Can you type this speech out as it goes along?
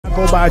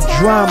Go by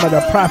Drama,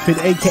 the Prophet,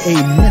 aka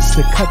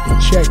Mr. Cut the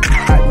Check.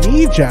 I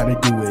need y'all to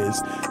do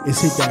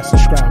is hit that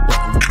subscribe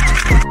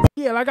button.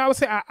 Yeah, like I was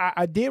saying,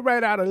 I did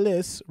write out a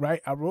list,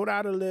 right? I wrote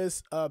out a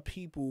list of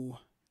people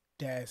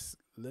that's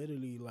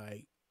literally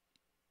like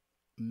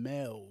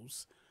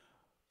males,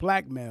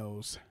 black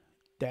males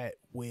that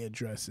wear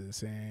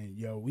dresses. And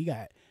yo, we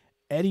got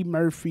Eddie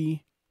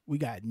Murphy, we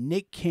got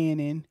Nick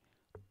Cannon,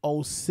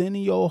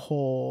 Arsenio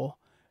Hall,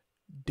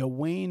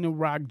 Dwayne "The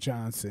Rock"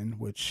 Johnson,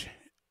 which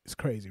is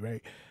crazy,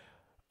 right?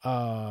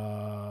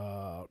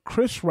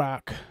 Chris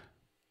Rock,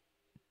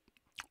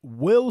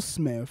 Will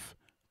Smith,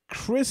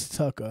 Chris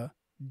Tucker,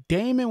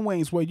 Damon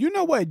Wayans. Well, you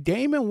know what?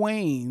 Damon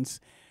Wayans,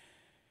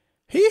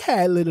 he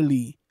had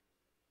literally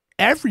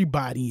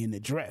everybody in the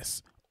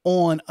dress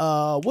on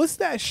what's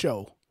that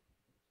show?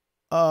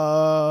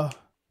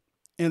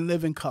 In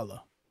Living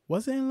Color.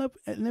 Was it in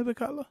Living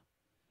Color?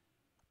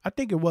 I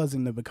think it was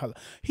in Living Color.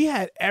 He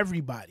had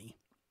everybody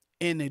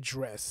in a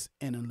dress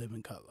in a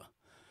Living Color.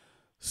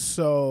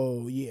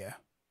 So yeah,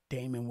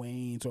 Damon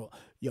Wayans, or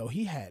yo,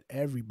 he had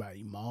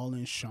everybody.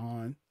 Marlon,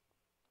 Sean,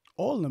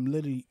 all of them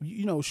literally.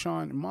 You know,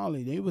 Sean and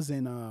Marley, they was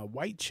in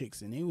White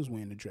Chicks and they was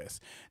wearing a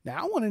dress.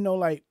 Now I want to know,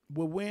 like,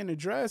 with wearing a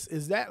dress,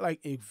 is that like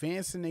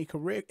advancing their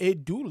career?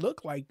 It do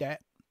look like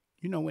that.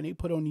 You know, when they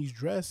put on these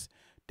dresses,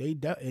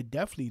 it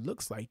definitely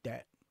looks like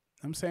that.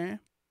 I'm saying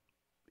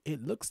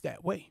it looks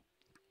that way.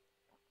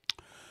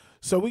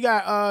 So we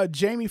got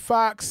Jamie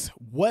Foxx,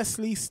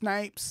 Wesley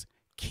Snipes,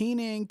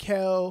 Kenan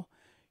Kel,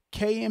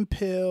 Key and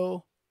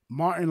Peele,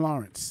 Martin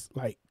Lawrence.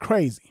 Like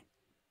crazy.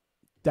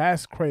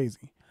 That's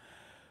crazy.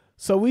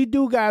 So we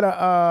do got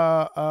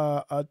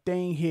a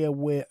thing here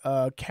with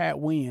Cat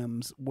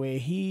Williams where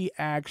he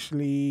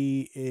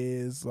actually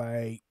is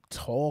like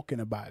talking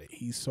about it.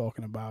 He's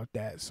talking about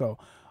that. So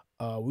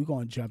we're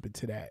gonna jump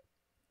into that.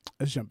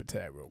 Let's jump into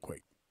that real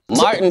quick.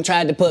 Martin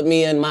tried to put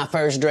me in my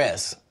first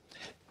dress.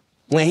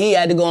 When he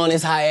had to go on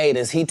his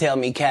hiatus, he tell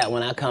me, Cat,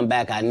 when I come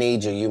back, I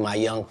need you. You my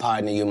young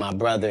partner, you my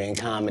brother in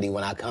comedy.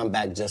 When I come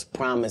back, just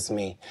promise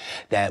me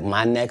that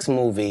my next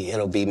movie,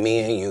 it'll be me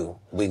and you.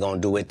 We gonna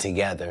do it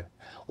together.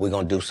 We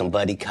gonna do some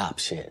buddy cop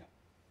shit.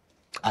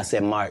 I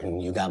said, Martin,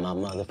 you got my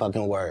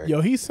motherfucking word. Yo,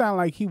 he sound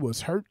like he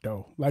was hurt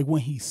though. Like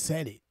when he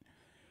said it.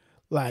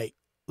 Like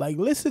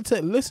listen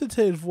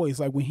to his voice.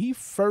 Like when he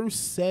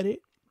first said it,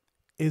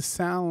 it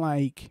sound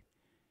like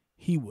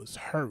he was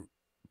hurt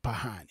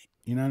behind it.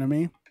 You know what I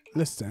mean?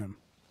 Listen to him.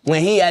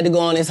 When he had to go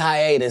on his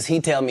hiatus, he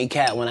tell me,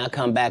 Cat, when I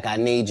come back, I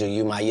need you.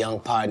 You my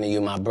young partner,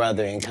 you my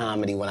brother in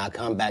comedy. When I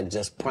come back,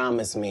 just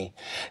promise me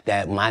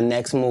that my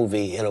next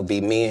movie, it'll be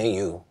me and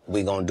you.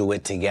 We gonna do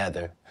it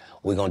together.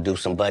 We gonna do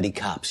some buddy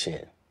cop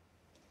shit.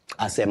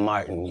 I said,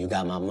 Martin, you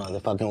got my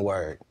motherfucking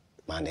word,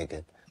 my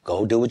nigga.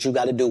 Go do what you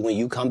gotta do. When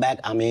you come back,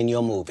 I'm in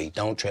your movie.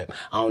 Don't trip.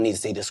 I don't need to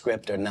see the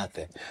script or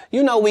nothing.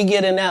 You know, we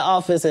get in that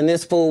office and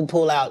this fool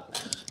pull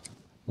out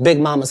Big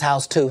Mama's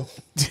House 2.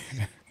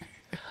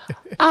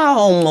 I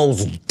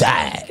almost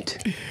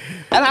died.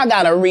 And I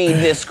gotta read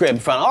this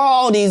script from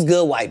all these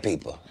good white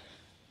people.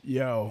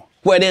 Yo.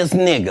 Where this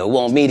nigga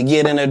want me to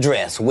get in a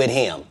dress with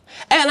him.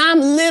 And I'm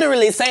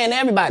literally saying to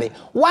everybody,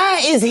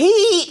 why is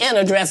he in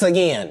a dress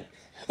again?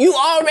 You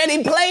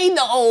already played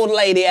the old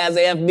lady as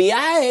an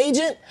FBI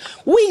agent.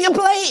 We can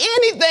play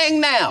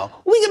anything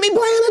now. We can be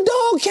playing a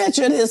dog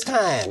catcher this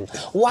time.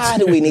 Why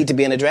do we need to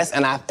be in a dress?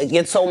 And I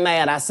get so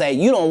mad, I say,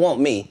 you don't want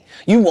me.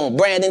 You want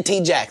Brandon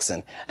T.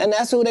 Jackson. And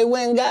that's who they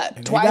went and got.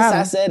 And twice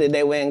I said it,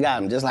 they went and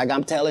got him. Just like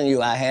I'm telling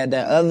you, I had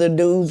that other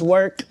dude's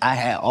work. I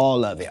had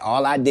all of it.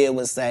 All I did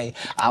was say,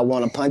 I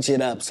want to punch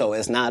it up so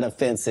it's not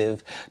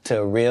offensive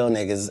to real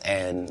niggas.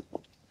 And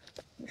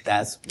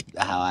that's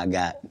how I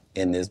got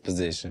in this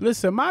position.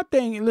 Listen, my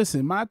thing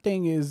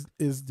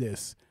is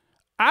this.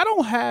 I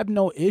don't have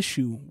no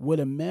issue with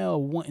a male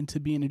wanting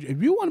to be in a dress.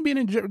 If you want to be in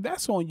a dress,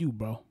 that's on you,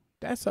 bro.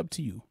 That's up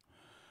to you.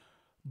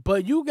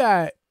 But you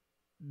got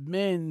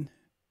men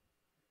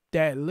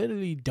that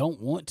literally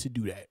don't want to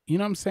do that. You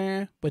know what I'm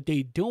saying? But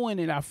they doing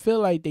it. I feel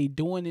like they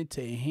doing it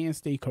to enhance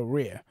their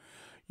career.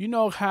 You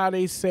know how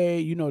they say,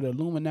 you know, the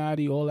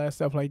Illuminati, all that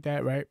stuff like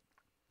that, right?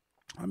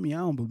 I mean, I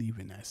don't believe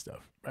in that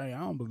stuff, right? I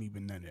don't believe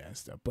in none of that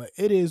stuff. But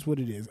it is what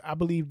it is. I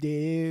believe there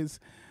is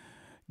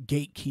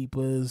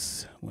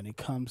gatekeepers when it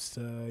comes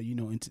to, you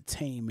know,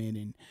 entertainment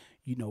and,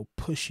 you know,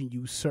 pushing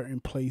you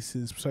certain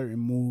places, certain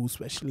moves,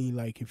 especially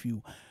like if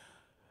you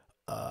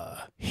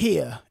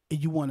here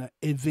and you want to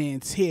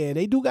advance here.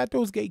 They do got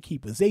those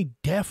gatekeepers. They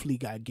definitely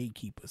got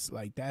gatekeepers.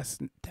 Like that's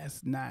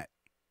not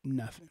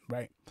nothing,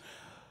 right?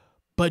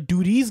 But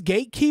do these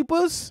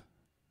gatekeepers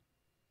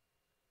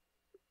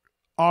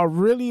are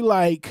really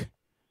like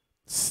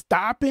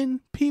stopping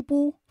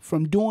people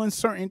from doing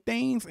certain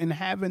things and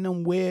having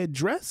them wear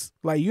dress?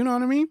 Like, you know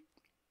what I mean?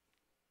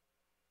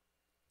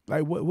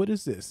 Like, what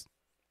is this?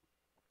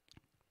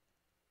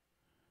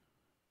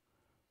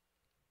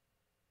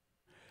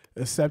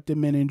 Accepted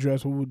men in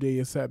dress. What would they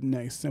accept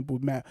next? Simple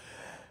math.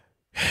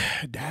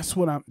 That's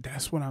what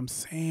I'm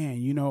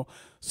saying, you know.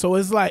 So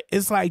it's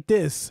like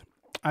this.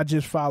 I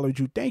just followed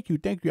you. Thank you.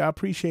 I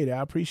appreciate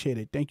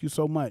it. Thank you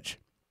so much.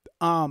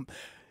 That's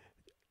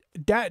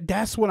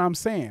what I'm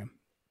saying.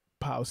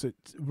 Pause it.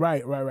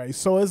 Right.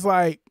 So it's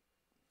like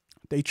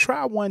they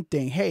try one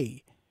thing.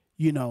 Hey,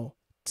 you know,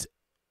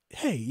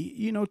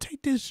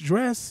 take this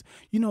dress.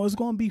 You know, it's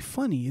gonna be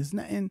funny.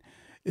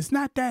 It's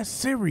not that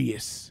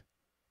serious.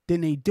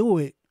 Then they do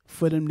it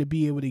for them to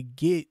be able to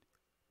get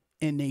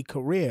in their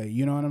career.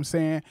 You know what I'm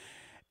saying?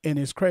 And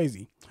it's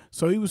crazy.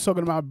 So he was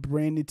talking about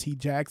Brandon T.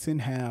 Jackson,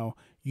 how,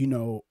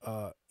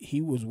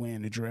 he was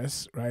wearing a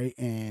dress, right?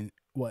 And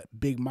what,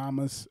 Big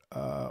Mama's,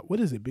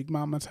 Big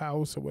Mama's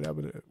house or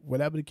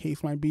whatever the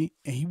case might be.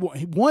 And he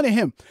wanted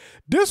him.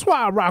 This is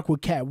why I rock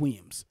with Cat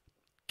Williams.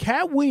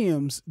 Cat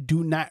Williams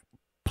do not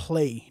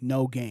play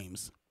no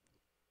games.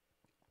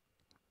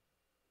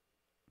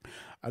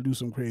 I do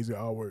some crazy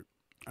artwork.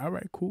 All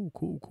right, cool.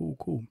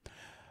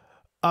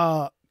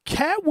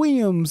 Cat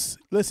Williams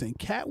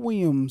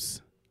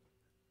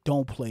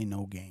don't play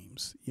no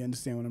games. You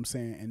understand what I'm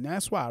saying? And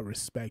that's why I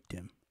respect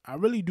him. I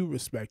really do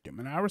respect him.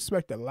 And I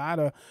respect a lot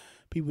of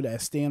people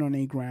that stand on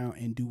their ground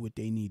and do what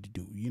they need to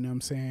do. You know what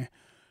I'm saying?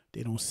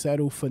 They don't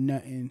settle for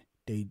nothing.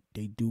 They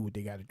do what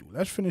they got to do.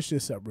 Let's finish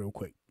this up real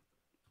quick.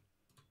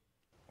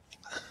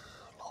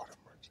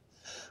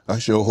 I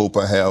sure hope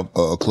I have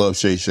Club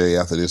Shay Shay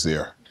after this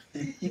air.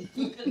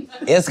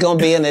 It's gonna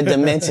be in a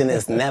dimension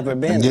it's never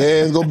been. Yeah,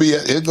 it's gonna be.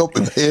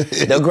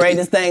 The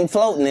greatest thing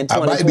floating in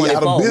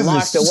 2024.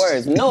 Mark the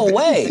words. No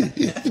way.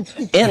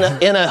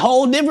 In a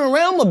whole different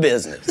realm of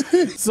business.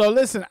 So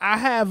listen, I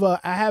have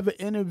an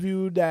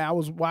interview that I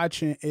was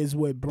watching is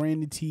with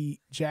Brandon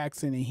T.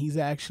 Jackson, and he's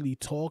actually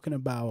talking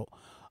about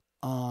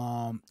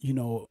him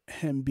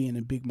being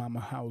in Big Mama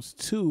house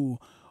too,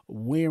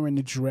 wearing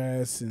the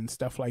dress and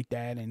stuff like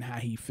that, and how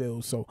he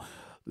feels. So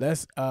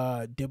let's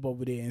dip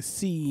over there and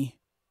see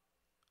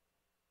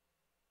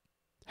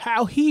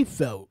how he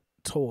felt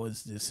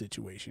towards this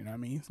situation. I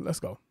mean, let's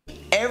go.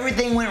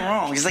 Everything went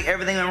wrong, just like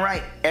everything went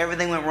right.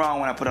 Everything went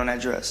wrong when I put on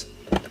that dress.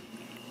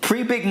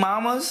 Pre-Big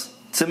Mamas,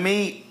 to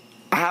me,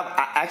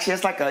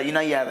 that's like you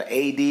have an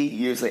AD,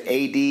 you're like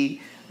AD,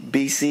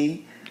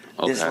 BC.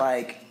 Okay. It's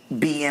like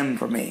BM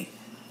for me.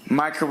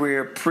 My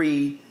career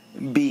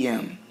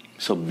pre-BM.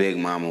 So Big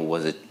Mama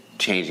was a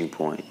changing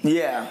point.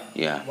 Yeah.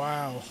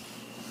 Wow.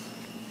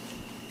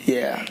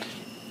 Yeah.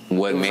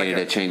 What made it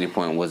a changing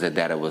point? Was it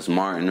that it was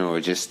Martin, or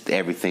just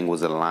everything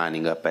was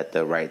aligning up at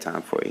the right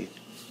time for you?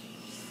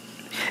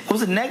 It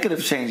was a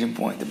negative changing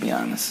point, to be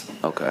honest.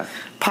 Okay.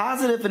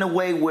 Positive in a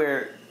way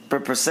where the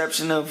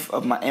perception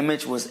of my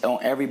image was on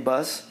every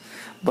bus,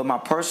 but my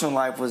personal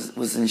life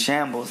was in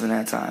shambles in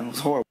that time. It was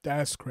horrible.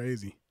 That's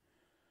crazy.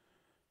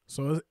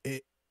 So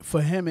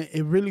for him,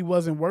 it really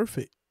wasn't worth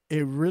it.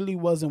 It really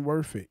wasn't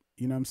worth it.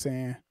 You know what I'm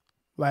saying?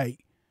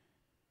 Like,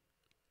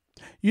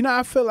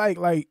 I feel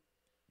like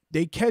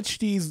they catch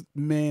these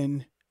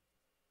men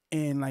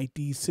in like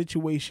these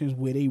situations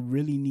where they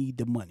really need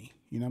the money.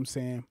 You know what I'm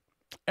saying?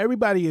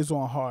 Everybody is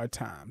on hard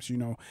times,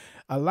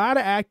 A lot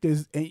of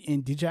actors,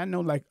 and did y'all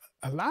know, like,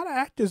 a lot of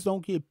actors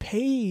don't get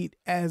paid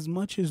as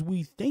much as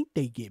we think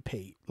they get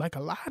paid. Like, a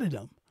lot of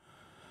them.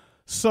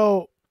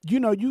 So,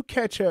 you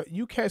catch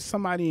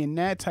somebody in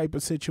that type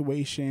of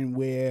situation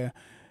where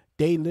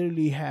they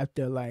literally have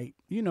to, like,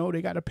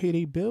 they got to pay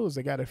their bills.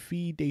 They got to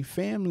feed their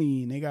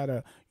family, and they got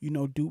to,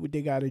 do what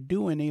they got to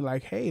do. And they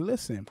like, hey,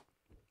 listen,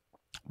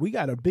 we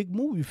got a big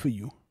movie for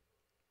you.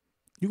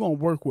 You're going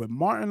to work with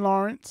Martin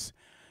Lawrence.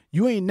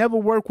 You ain't never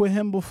worked with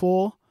him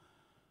before.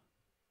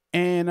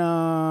 And,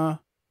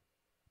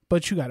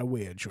 but you got to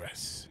wear a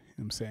dress. You know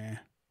what I'm saying?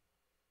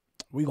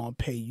 We're going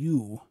to pay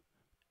you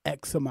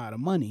X amount of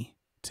money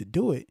to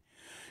do it.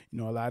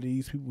 A lot of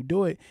these people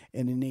do it,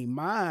 and in their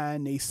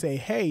mind, they say,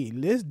 hey,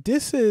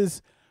 this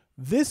is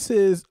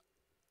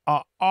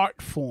an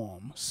art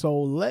form,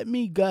 so let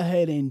me go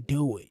ahead and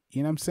do it.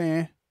 You know what I'm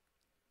saying?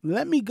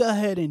 Let me go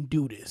ahead and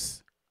do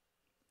this.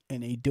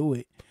 And they do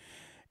it,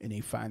 and they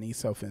find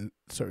themselves in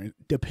certain,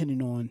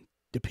 depending on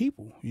the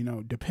people,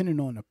 depending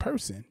on the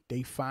person,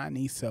 they find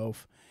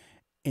themselves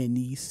in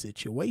these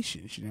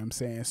situations. You know what I'm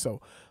saying?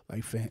 So,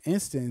 like, for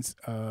instance,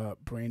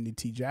 Brandon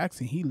T.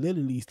 Jackson, he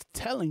literally is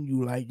telling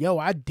you, like, yo,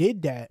 I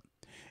did that,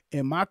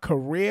 and my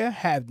career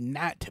have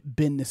not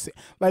been the same.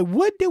 Like,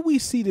 what did we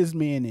see this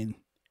man in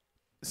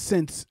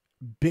since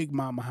Big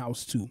Mama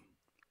House 2?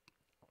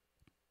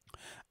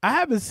 I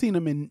haven't seen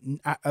him in,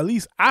 at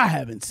least I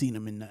haven't seen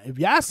him in nothing. If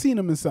y'all seen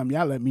him in something,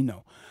 y'all let me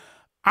know.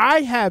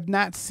 I have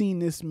not seen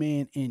this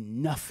man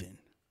in nothing.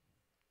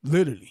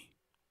 Literally.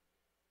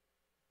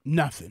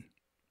 Nothing.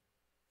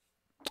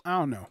 I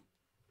don't know.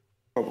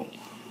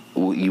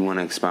 You want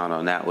to expound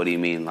on that? What do you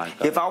mean? Like,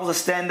 if I was a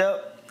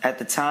stand-up at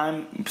the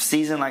time,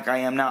 seasoned like I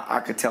am now, I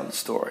could tell the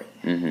story.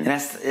 Mm-hmm. And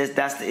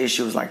that's the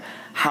issue. Is like,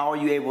 how are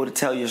you able to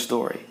tell your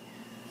story?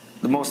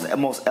 The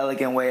most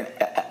elegant way,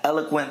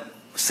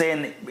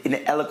 saying in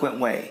an eloquent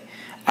way.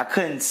 I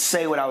couldn't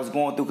say what I was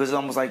going through because it's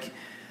almost like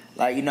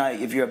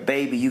if you're a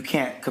baby, you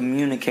can't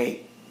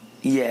communicate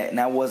yet, and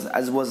I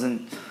just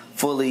wasn't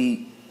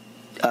fully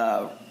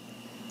a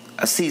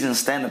seasoned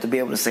stand-up to be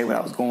able to say what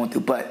I was going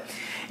through. But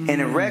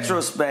in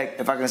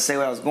retrospect, if I can say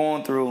what I was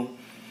going through,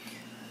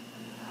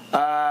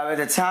 At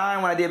the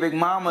time when I did Big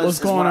Mama's, What's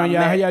going on,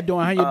 y'all? How y'all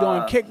doing? How you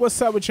doing? Kick,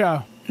 what's up with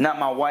y'all? Not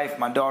my wife,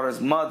 my daughter's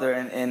mother,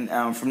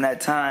 and from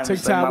that time,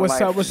 TikTok, what's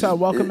up? What's up?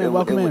 Welcome in.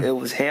 Welcome in. It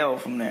was hell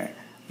from there.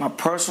 My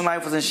personal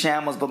life was in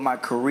shambles, but my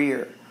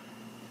career,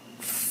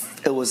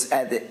 it was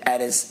at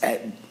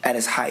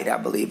its height, I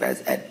believe.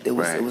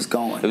 It was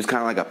going. It was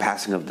kind of like a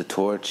passing of the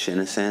torch in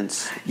a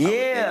sense.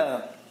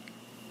 Yeah,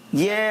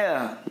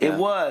 it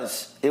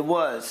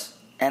was.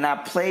 And I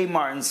played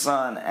Martin's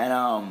son,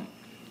 and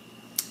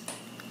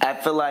I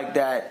feel like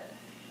that.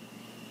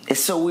 It's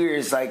so weird.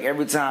 It's like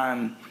every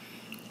time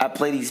I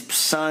play these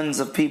sons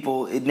of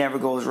people, it never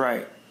goes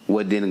right.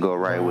 What didn't go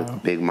right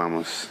with Big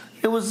Mamas?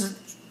 It was,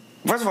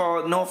 first of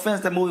all, no offense,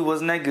 that movie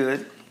wasn't that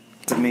good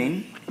to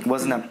me. It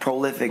wasn't a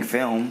prolific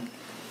film.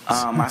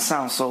 I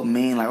sound so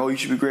mean, like, oh, you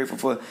should be grateful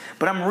for it.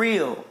 But I'm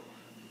real.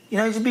 You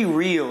know, you should be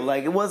real.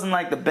 Like, it wasn't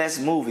like the best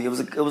movie. It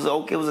was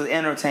an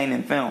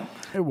entertaining film.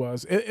 It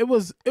was. It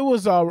was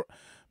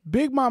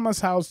Big Mama's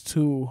House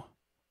 2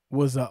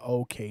 was a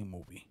okay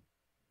movie.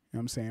 You know what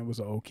I'm saying? It was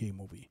an okay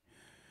movie.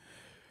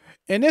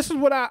 And this is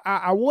what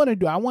I want to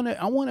do. I want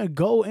to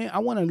go and I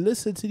want to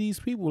listen to these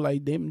people,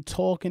 like them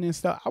talking and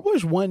stuff. I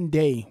wish one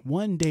day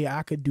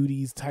I could do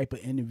these type of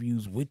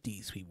interviews with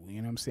these people. You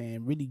know what I'm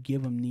saying? Really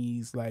give them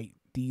these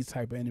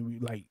type of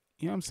interviews, like,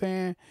 you know what I'm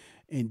saying?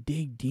 And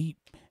dig deep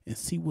and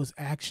see what's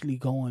actually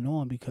going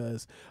on,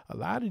 because a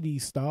lot of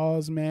these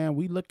stars, man,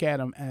 we look at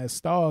them as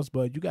stars,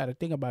 but you got to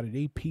think about it.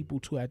 They people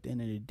too at the end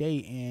of the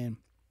day, and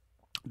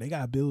they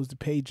got bills to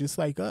pay just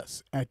like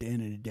us at the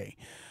end of the day.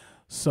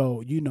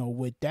 So, you know,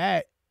 with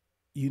that,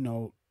 you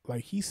know,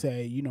 like he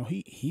said, you know,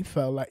 he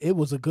felt like it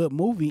was a good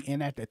movie,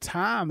 and at the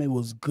time it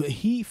was good.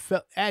 He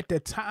felt at the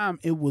time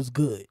it was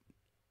good.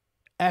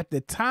 At the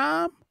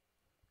time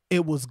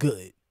it was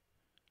good.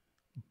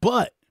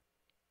 But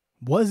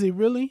was it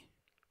really?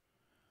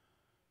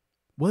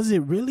 Was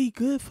it really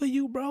good for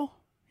you, bro?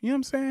 You know what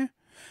I'm saying?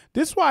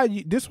 This why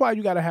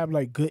you gotta have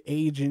like good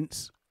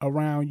agents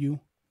around you,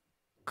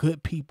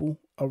 good people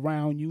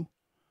around you.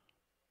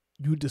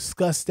 You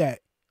discuss that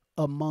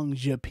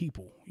amongst your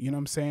people. You know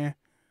what I'm saying?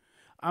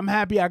 I'm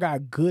happy I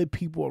got good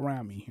people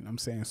around me. You know what I'm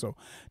saying? So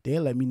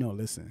they'll let me know,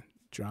 listen,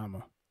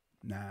 drama,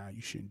 nah,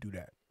 you shouldn't do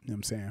that. You know what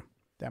I'm saying?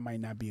 That might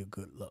not be a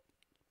good look.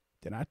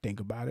 Then I think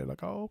about it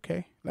like, oh,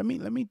 okay. Let me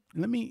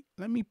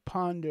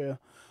ponder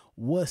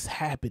what's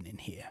happening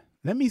here.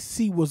 Let me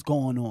see what's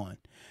going on.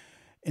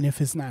 And if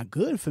it's not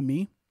good for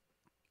me,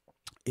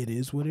 it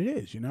is what it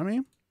is. You know what I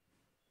mean?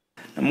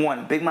 Number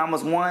one, Big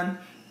Mama's one.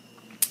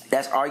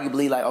 That's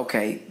arguably like,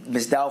 okay,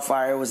 Miss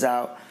Doubtfire was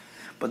out,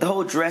 but the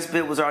whole dress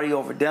bit was already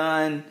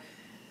overdone.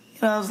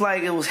 You know, it was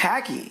like, it was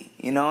hacky.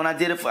 You know, and I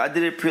did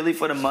it purely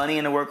for the money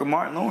and the work of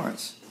Martin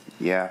Lawrence.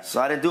 Yeah.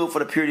 So I didn't do it for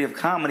the purity of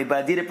comedy, but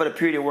I did it for the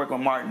purity of working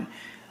with Martin.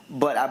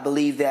 But I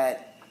believe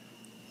that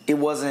it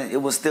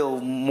was still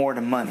more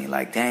than money.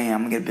 Like, damn,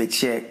 I'm gonna get a big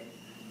check,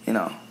 you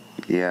know.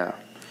 Yeah.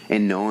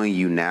 And knowing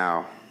you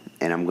now,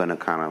 and I'm gonna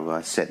kind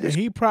of set this.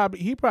 He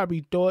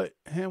probably thought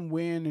him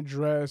wearing the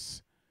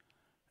dress,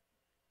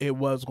 it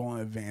was going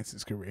to advance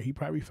his career. He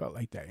probably felt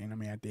like that, you know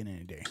what I mean, at the end of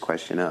the day.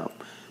 Question up.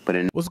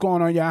 But what's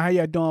going on, y'all? How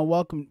y'all doing?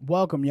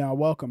 Welcome, y'all.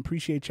 Welcome.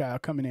 Appreciate y'all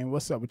coming in.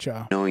 What's up with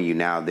y'all? Knowing you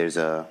now, there's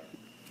a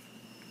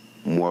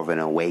more of an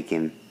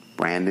awakened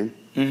Brandon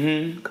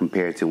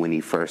compared to when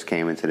he first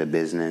came into the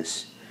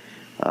business.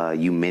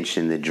 You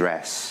mentioned the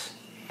dress.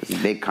 There's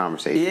a big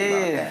conversation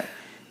about that.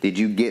 Did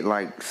you get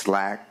like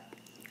slack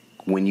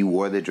when you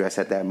wore the dress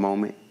at that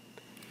moment?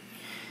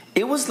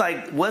 It was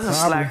like, wasn't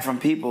slack from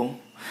people.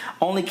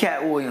 Only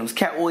Cat Williams.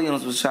 Cat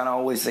Williams was trying to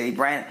always say,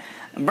 Brandon,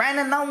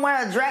 don't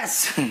wear a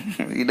dress.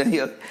 You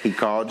know, he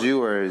called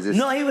you, or is this?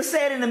 No, he was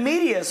saying it in the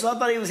media, so I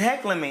thought he was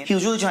heckling me. He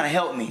was really trying to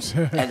help me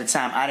at the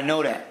time. I didn't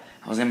know that.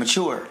 I was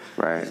immature.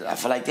 Right. I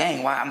feel like,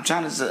 dang, why I'm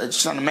trying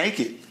to make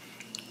it.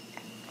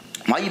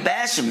 Why you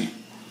bashing me?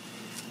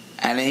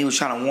 And then he was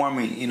trying to warn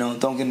me, you know,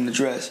 don't get in the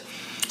dress.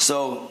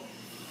 So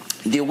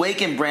the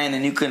awakened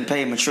Brandon, you couldn't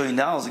pay him $1 trillion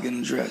to get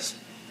in the dress.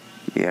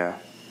 Yeah.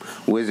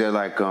 Was there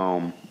like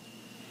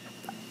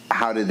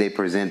how did they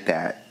present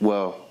that?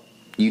 Well,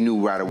 you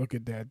knew right away. Look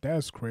at that.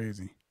 That's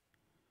crazy.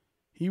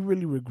 He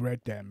really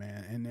regret that,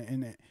 man.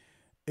 And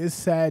it's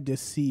sad to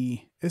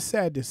see. It's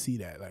sad to see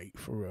that, like,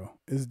 for real.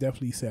 It's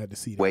definitely sad to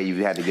see that. Wait,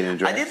 you had to get in a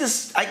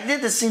dress? I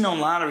did the scene on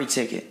Lottery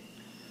Ticket.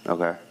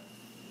 Okay.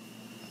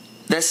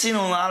 That scene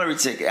on Lottery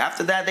Ticket.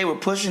 After that, they were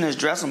pushing his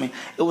dress on me.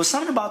 It was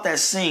something about that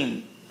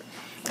scene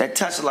that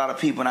touched a lot of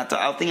people, and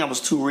I think I was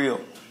too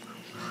real.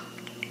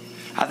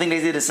 I think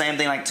they did the same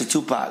thing like to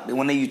Tupac.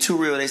 When you too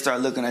real, they start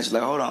looking at you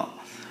like, hold on,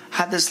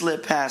 how'd this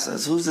slip past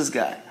us? Who's this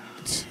guy?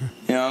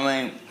 You know what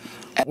I mean?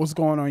 What's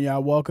going on,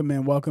 y'all? Welcome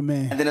in.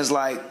 And then it's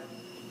like,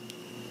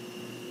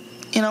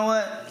 you know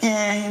what?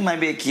 Yeah, he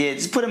might be a kid.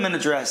 Just put him in a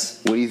dress.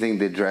 What do you think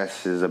the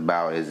dress is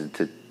about? Is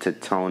it to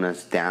tone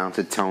us down,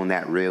 to tone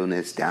that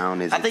realness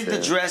down? I think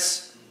the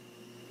dress,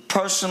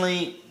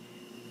 personally,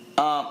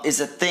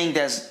 is a thing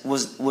that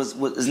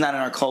is not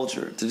in our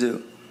culture to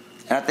do.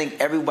 And I think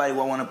everybody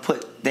will want to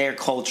put their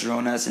culture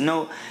on us.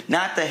 No,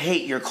 not to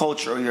hate your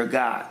culture or your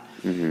God,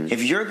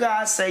 If your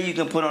guys say you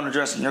can put on a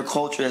dress and your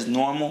culture is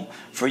normal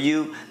for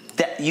you,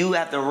 that you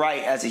have the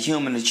right as a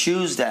human to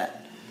choose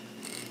that.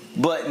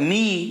 But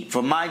me,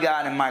 for my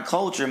God and my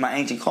culture, my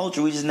ancient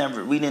culture, we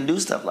didn't do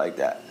stuff like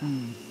that.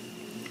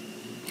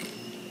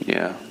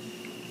 Yeah.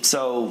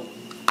 So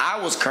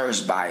I was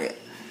cursed by it.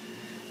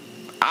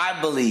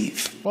 I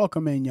believe.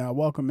 Welcome in, y'all.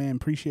 Welcome in.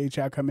 Appreciate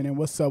y'all coming in.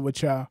 What's up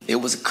with y'all? It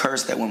was a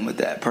curse that went with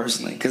that,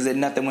 personally, because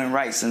nothing went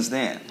right since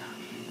then.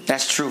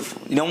 That's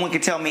truthful. No one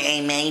can tell me,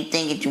 hey, man, you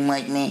thinking too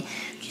much, man.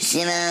 You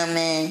sit down,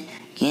 man.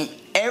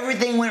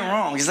 Everything went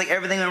wrong. Just like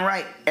everything went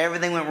right.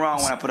 Everything went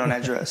wrong when I put on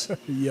that dress.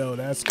 Yo,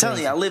 that's I'm telling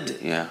crazy. you, I lived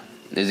it. Yeah.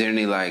 Is there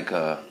any like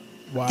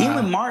Wow. Even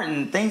with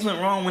Martin, things went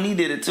wrong when he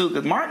did it too,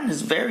 because Martin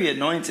is very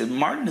anointed.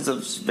 Martin is a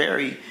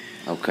very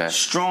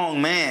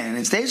strong man.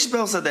 And Dave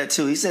Chappelle said that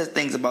too. He says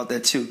things about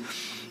that too.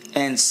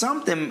 And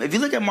something, if you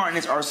look at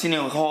Martin's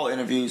Arsenio Hall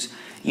interviews,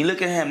 you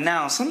look at him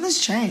now, something's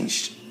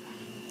changed.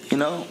 You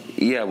know?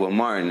 Yeah, well,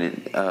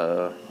 Martin,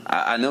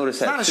 I noticed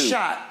that too. It's not a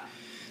shot,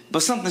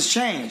 but something's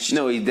changed.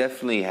 No, he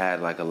definitely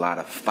had like a lot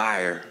of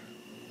fire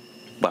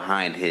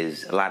behind a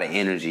lot of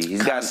energy.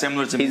 He's gotten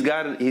similar to me.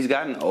 He's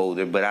gotten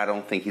older, but I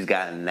don't think he's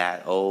gotten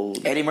that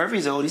old. Eddie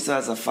Murphy's old. He still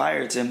has a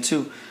fire to him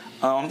too.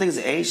 I don't think it's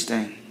an age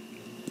thing.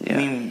 Yeah. I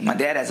mean, my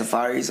dad has a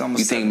fire. He's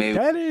almost. You think maybe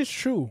that is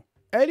true?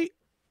 Eddie.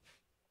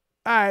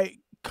 All right,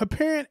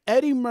 comparing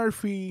Eddie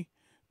Murphy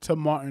to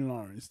Martin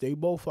Lawrence, they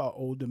both are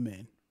older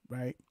men,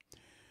 right?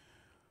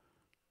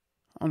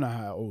 I don't know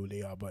how old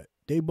they are, but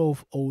they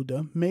both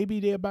older. Maybe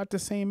they're about the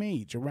same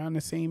age, around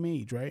the same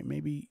age, right?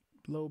 Maybe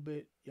a little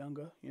bit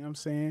younger. You know what I'm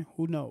saying?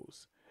 Who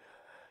knows?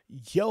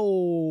 Yo,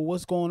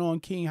 what's going on,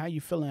 King? How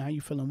you feeling? How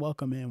you feeling?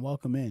 Welcome in.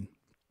 Welcome in.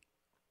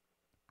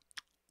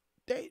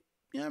 They,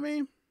 you know what I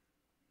mean?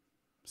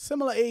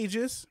 Similar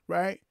ages,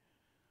 right?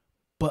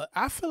 But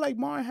I feel like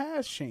Martin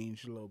has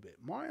changed a little bit.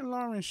 Martin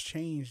Lawrence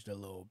changed a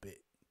little bit.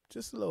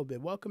 Just a little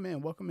bit. Welcome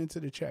in. Welcome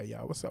into the chat,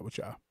 y'all. What's up with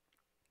y'all?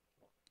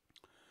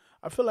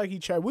 I feel like he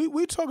tried.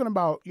 We're talking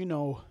about, you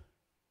know,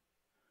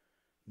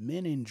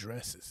 men in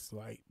dresses,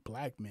 like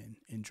black men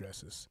in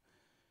dresses.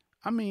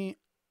 I mean,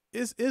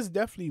 it's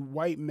definitely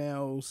white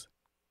males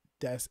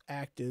that's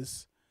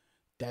actors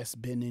that's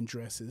been in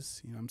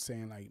dresses. You know what I'm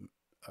saying? Like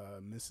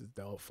Mrs.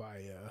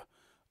 Doubtfire,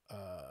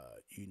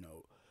 you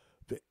know.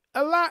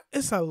 A lot.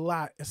 It's a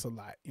lot. You know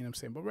what I'm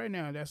saying? But right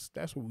now, that's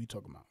what we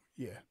talking about.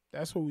 Yeah,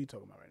 that's what we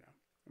talking about right now.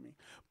 I mean,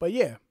 but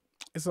yeah,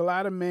 it's a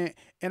lot of men.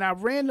 And I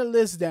ran the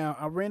list down.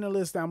 I'm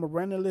gonna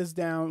run the list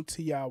down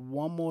to y'all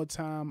one more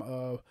time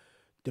of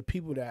the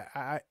people that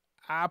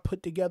I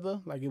put together.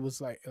 Like it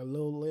was like a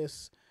little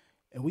list,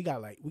 and we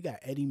got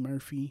Eddie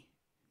Murphy,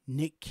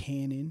 Nick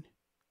Cannon,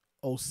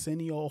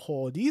 Arsenio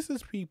Hall. These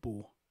is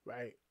people,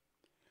 right,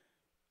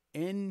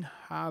 in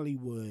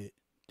Hollywood.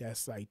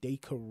 That's like they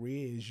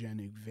careers in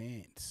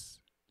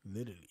advance,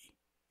 literally.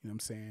 You know what I'm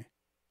saying?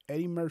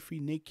 Eddie Murphy,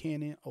 Nick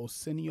Cannon,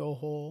 Arsenio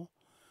Hall,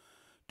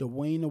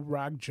 Dwayne "The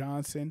Rock"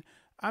 Johnson.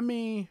 I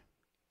mean,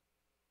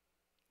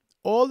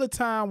 all the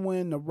time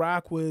when The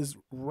Rock was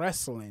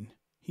wrestling,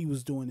 he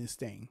was doing his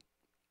thing.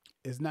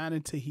 It's not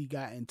until he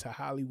got into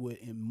Hollywood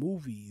and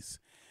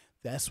movies,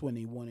 that's when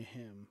they wanted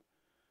him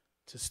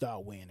to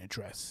start wearing a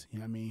dress. You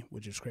know what I mean?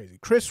 Which is crazy.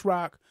 Chris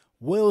Rock,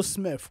 Will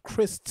Smith,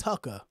 Chris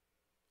Tucker.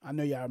 I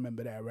know y'all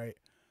remember that, right?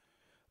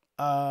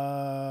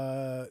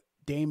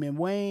 Damon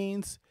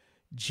Wayans,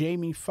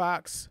 Jamie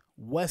Foxx,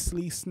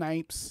 Wesley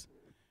Snipes,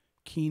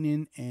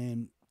 Keenan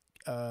and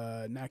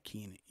not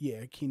Keenan.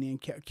 Yeah, Keenan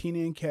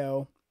and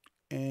Kel,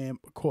 and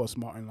of course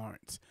Martin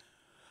Lawrence.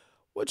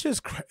 Which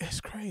is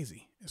it's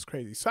crazy. It's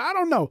crazy. So I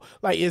don't know.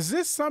 Like, is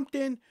this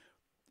something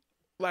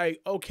like,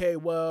 okay,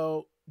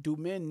 well, do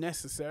men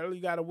necessarily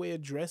gotta wear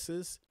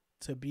dresses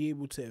to be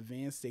able to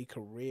advance their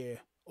career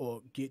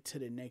or get to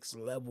the next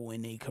level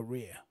in their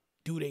career?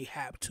 Do they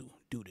have to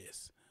do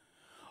this?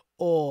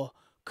 Or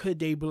could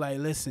they be like,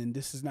 listen,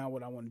 this is not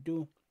what I want to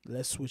do.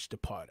 Let's switch the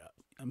part up.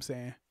 You know what I'm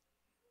saying?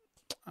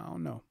 I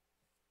don't know.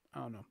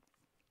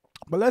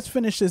 But let's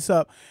finish this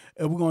up,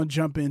 and we're going to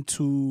jump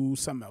into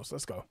something else.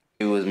 Let's go.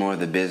 it was more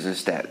the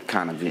business that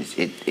kind of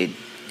it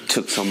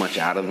took so much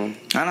out of him?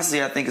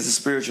 Honestly, I think it's a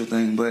spiritual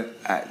thing, but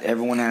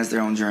everyone has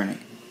their own journey.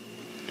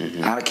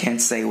 Mm-hmm. I can't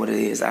say what it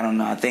is. I don't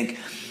know. I think,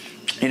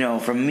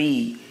 for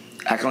me,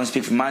 I can only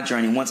speak for my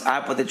journey. Once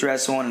I put the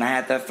dress on and I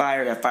had that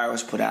fire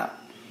was put out.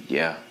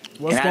 Yeah.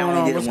 What's and going I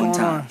only on? did What's it one going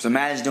time. on? So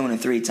imagine doing it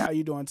 3 times. How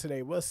you doing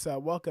today? What's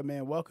up? Welcome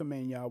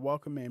in, y'all.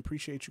 Welcome in.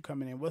 Appreciate you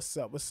coming in. What's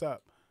up?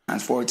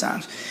 4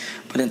 times.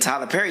 But then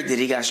Tyler Perry did.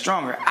 He got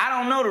stronger. I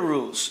don't know the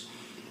rules.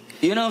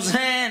 You know what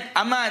I'm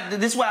saying?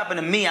 This is what happened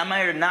to me. I'm not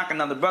here to knock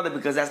another brother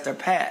because that's their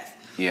path.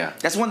 Yeah.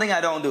 That's one thing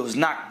I don't do is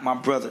knock my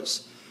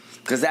brothers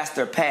because that's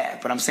their path.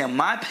 But I'm saying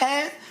my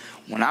path,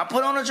 when I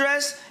put on a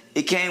dress,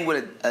 it came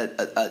with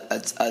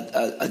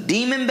a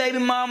demon baby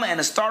mama and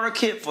a starter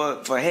kit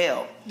for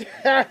hell.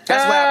 That's what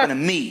happened to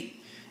me.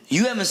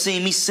 You haven't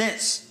seen me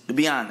since, to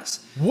be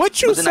honest.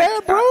 What you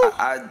said, bro?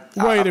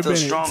 Wait a minute.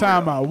 Stronger.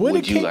 Time out. What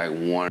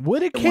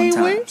it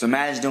came with? So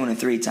imagine doing it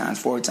 3 times,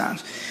 4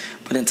 times.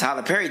 But then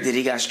Tyler Perry did.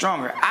 He got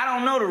stronger. I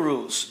don't know the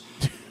rules.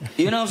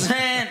 You know what I'm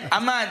saying?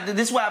 I'm not.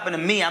 This is what happened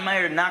to me. I'm not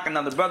here to knock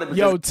another brother. Because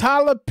Yo,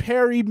 Tyler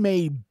Perry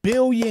made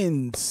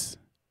billions.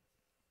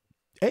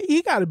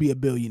 He got to be a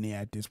billionaire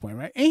at this point,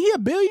 right? Ain't he a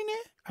billionaire?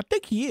 I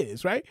think he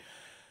is, right?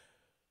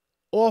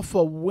 Off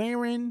of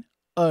wearing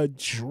a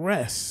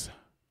dress,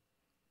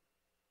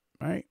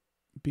 right?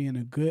 Being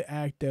a good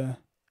actor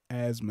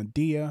as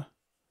Medea,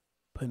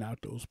 putting out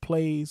those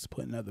plays,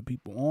 putting other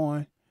people on.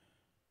 You know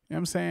what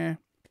I'm saying?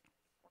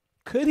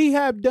 Could he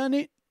have done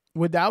it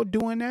without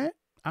doing that?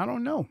 I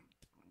don't know.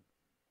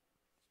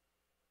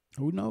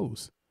 Who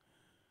knows?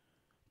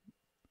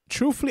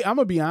 Truthfully, I'm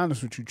going to be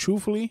honest with you.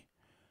 Truthfully,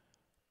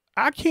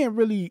 I can't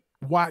really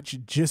watch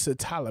just a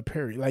Tyler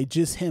Perry, like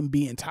just him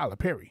being Tyler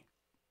Perry.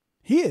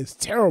 He is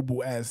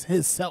terrible as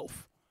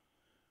himself.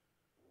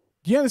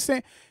 You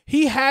understand?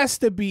 He has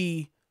to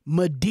be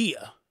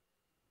Medea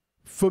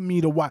for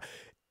me to watch.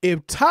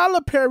 If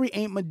Tyler Perry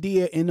ain't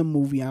Medea in the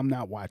movie, I'm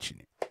not watching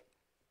it.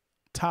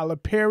 Tyler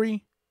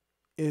Perry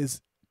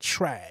is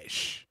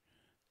trash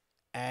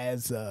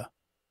as a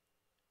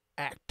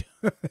actor.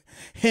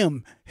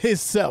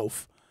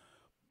 Himself.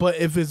 But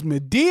if it's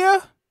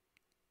Medea,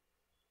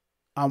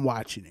 I'm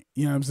watching it.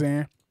 You know what I'm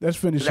saying? Let's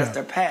finish that's up.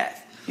 their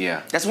path.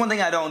 Yeah. That's one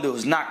thing I don't do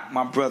is knock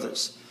my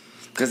brothers,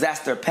 because that's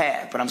their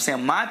path. But I'm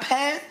saying my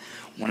path,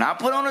 when I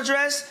put on a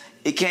dress,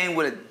 it came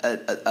with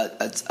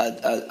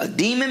a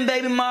demon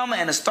baby mama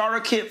and a starter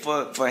kit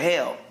for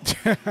hell.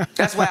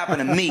 That's what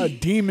happened to me. A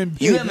demon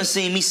baby. You haven't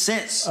seen me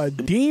since. A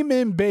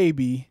demon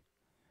baby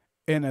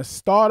and a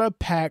starter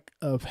pack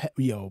of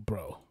yo,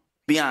 bro.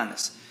 Be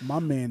honest. My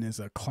man is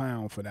a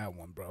clown for that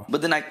one, bro.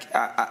 But then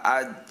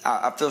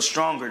I feel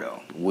stronger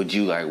though. Would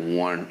you like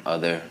warn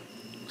other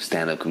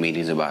stand-up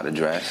comedians about a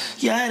dress?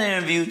 Yeah, I had an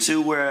interview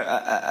too where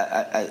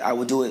I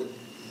would do it.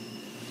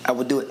 I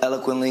would do it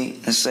eloquently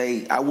and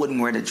say I wouldn't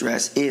wear the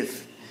dress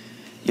if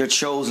you're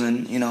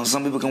chosen. You know,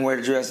 some people can wear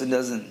the dress; it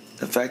doesn't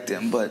affect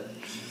them. But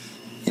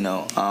you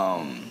know,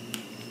 I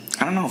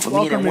don't know. For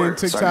me, it didn't work.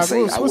 So I can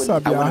say What's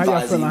up, y'all? How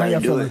y'all feeling? How y'all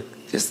feeling?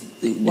 Just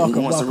who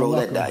wants to roll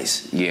that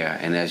dice? Yeah,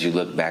 and as you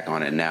look back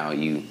on it now,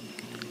 you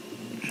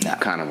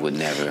kind of would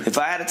never. If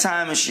I had a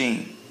time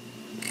machine,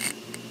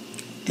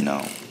 you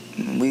know,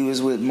 we was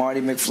with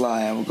Marty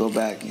McFly, I would go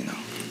back. You know.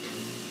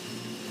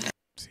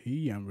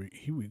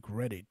 He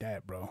regretted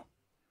that, bro.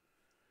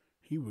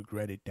 He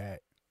regretted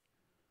that.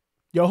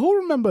 Yo, who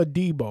remember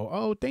Debo?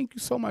 Oh, thank you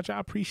so much. I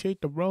appreciate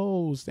the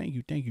rose. Thank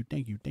you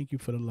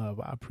for the love.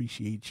 I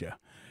appreciate you.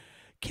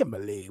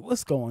 Kimberly,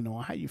 what's going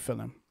on? How you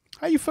feeling?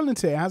 How you feeling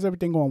today? How's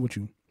everything going with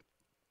you?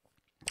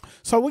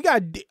 So we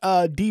got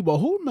Debo.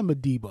 Who remember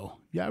Debo?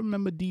 Y'all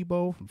remember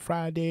Debo from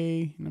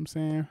Friday? You know what I'm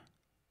saying?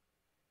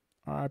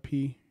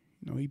 R.I.P.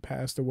 You know, he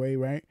passed away,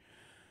 right?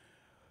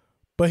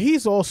 But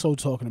he's also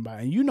talking about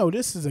it. And you know,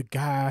 this is a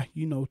guy,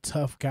 you know,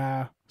 tough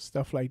guy,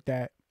 stuff like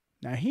that.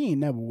 Now, he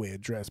ain't never wear a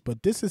dress,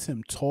 but this is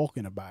him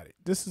talking about it.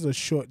 This is a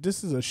short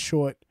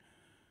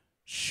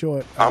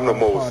I'm the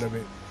most part of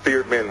it.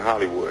 feared man in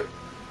Hollywood.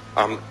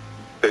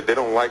 They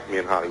don't like me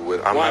in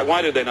Hollywood.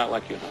 Why do they not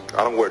like you?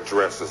 I don't wear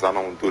dresses. I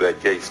don't do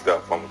that gay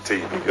stuff on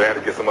TV. You had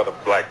to get some other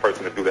black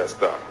person to do that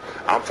stuff.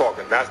 I'm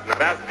talking, that's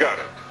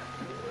gutter.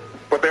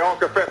 But they all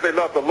confess they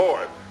love the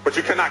Lord. But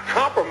you cannot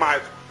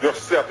compromise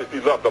yourself if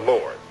you love the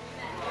Lord.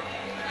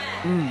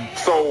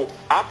 So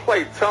I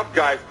play tough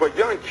guys, but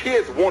young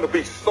kids want to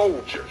be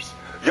soldiers.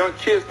 Young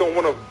kids don't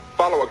want to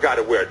follow a guy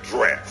to wear a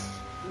dress.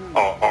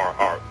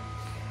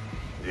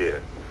 Yeah.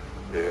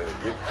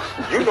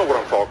 You know what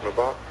I'm talking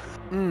about.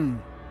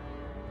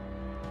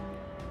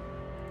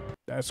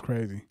 That's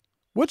crazy.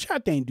 What y'all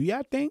think? Do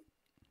y'all think?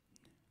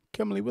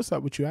 Kimberly, what's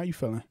up with you? How you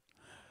feeling?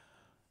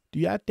 Do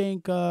y'all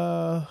think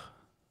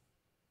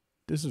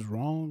this is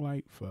wrong,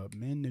 like, for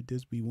men to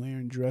just be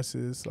wearing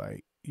dresses,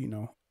 like, you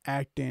know,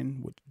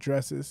 acting with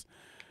dresses?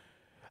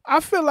 I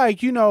feel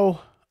like, you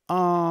know,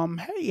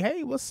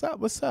 hey, what's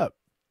up?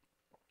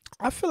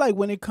 I feel like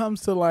when it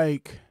comes to,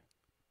 like,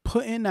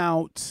 putting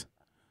out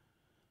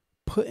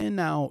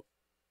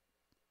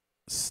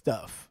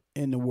stuff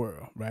in the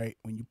world, right?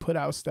 When you put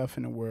out stuff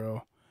in the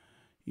world,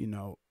 you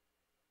know,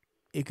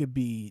 it could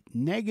be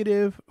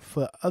negative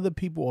for other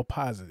people or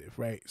positive,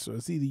 right? So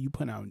it's either you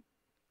put out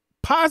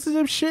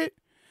positive shit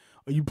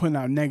or you putting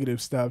out negative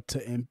stuff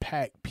to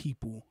impact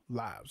people's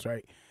lives,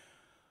 right?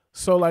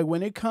 So, like,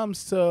 when it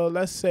comes to,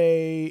 let's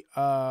say,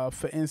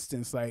 for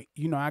instance, like,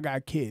 you know, I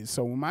got kids.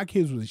 So when my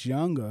kids was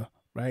younger,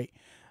 right,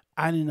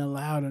 I didn't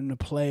allow them to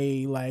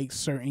play, like,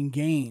 certain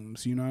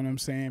games, you know what I'm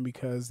saying?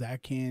 Because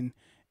that can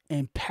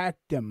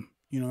impact them,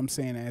 you know what I'm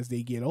saying? As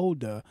they get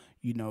older,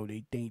 you know,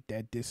 they think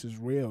that this is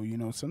real. You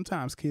know,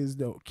 sometimes kids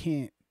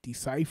can't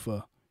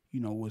decipher, you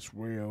know, what's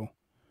real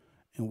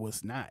and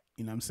what's not,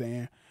 you know what I'm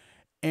saying?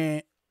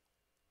 And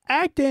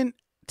acting,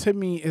 to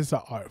me, is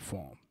an art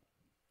form.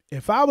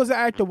 If I was an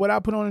actor, would I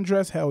put on a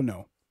dress? Hell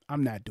no.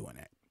 I'm not doing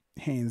that.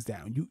 Hands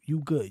down.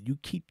 You good. You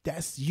keep,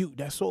 that's you.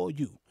 That's all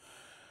you.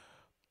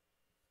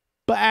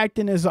 But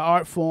acting is an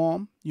art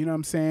form. You know what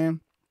I'm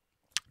saying?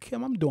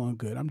 Kim, I'm doing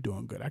good.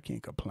 I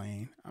can't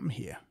complain. I'm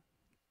here.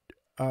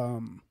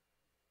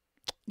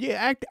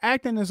 Yeah,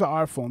 acting is an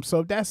art form. So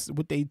if that's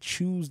what they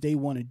choose they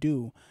want to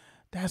do,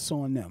 that's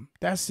on them.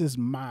 That's just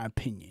my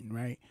opinion,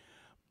 right?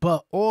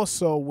 But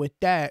also with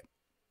that,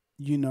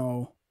 you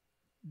know,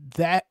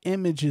 that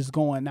image is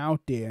going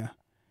out there,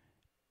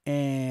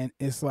 and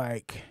it's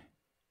like,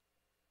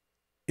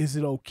 is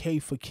it okay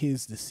for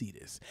kids to see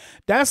this?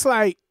 That's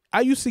like,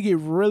 I used to get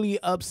really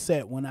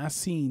upset when I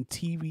seen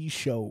TV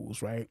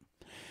shows, right?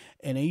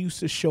 And they used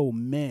to show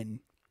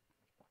men,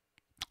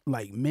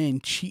 like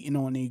men cheating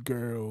on their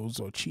girls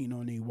or cheating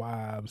on their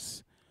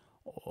wives,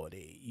 or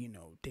they, you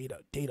know, date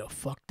a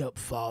fucked up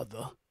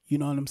father. You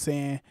know what I'm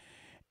saying?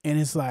 And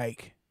it's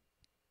like,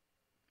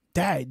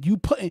 Dad, you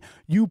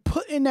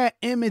putting that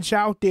image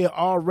out there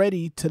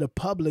already to the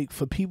public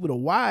for people to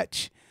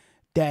watch,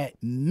 that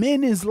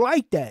men is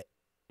like that.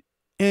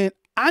 And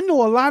I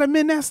know a lot of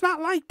men that's not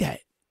like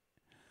that.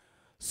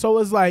 So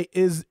it's like,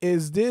 is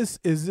this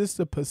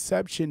the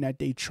perception that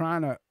they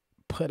trying to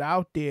put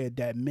out there,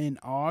 that men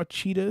are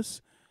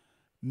cheaters,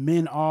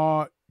 men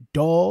are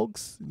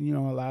dogs? You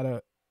know, a lot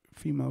of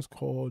females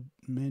called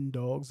men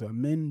dogs, or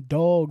men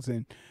dogs,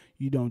 and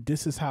you know,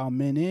 this is how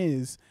men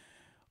is.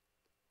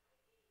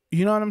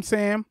 You know what I'm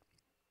saying?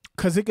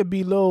 Because it could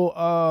be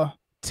little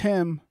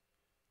Tim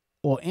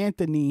or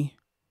Anthony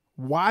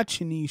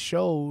watching these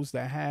shows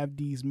that have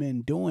these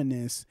men doing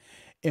this.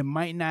 It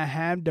might not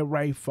have the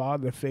right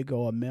father figure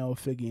or male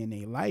figure in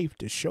their life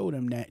to show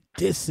them that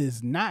this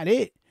is not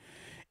it.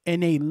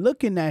 And they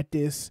looking at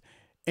this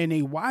and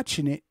they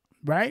watching it,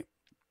 right?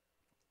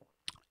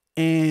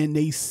 And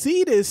they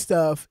see this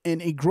stuff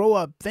and they grow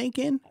up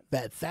thinking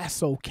that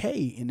that's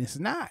okay. And it's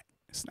not.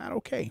 It's not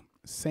okay.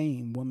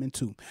 Same, women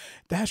too.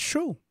 That's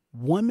true.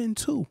 Women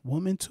too.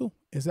 Women too.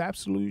 It's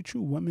absolutely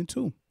true. Women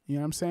too. You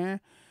know what I'm saying?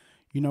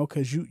 You know,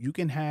 because you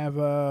can have,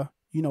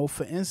 you know,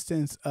 for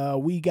instance,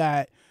 we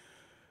got,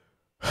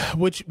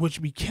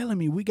 which be killing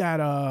me. We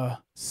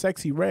got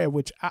Sexy Red,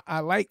 which I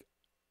like.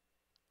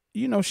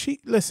 You know,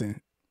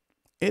 listen,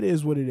 it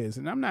is what it is.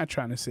 And I'm not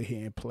trying to sit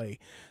here and play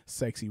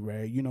Sexy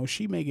Red. You know,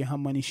 she making her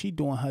money. She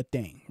doing her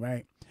thing,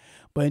 right?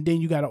 But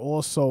then you got to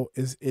also,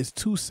 is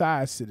two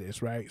sides to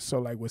this, right? So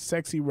like with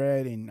Sexy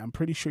Red, and I'm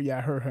pretty sure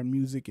y'all heard her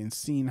music and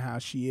seen how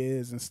she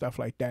is and stuff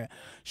like that.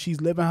 She's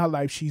living her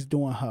life. She's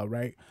doing her,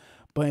 right?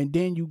 But and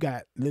then you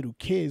got little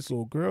kids,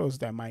 little girls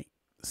that might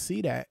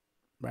see that,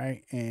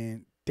 right?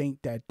 And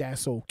think that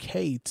that's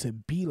okay to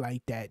be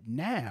like that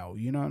now.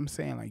 You know what I'm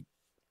saying? Like,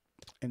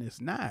 and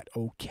it's not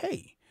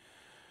okay.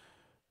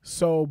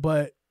 So,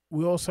 but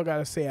we also got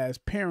to say, as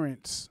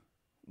parents,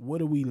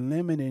 what are we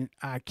limiting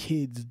our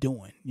kids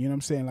doing? You know what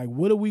I'm saying? Like,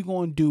 what are we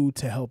going to do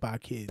to help our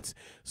kids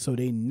so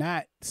they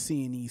not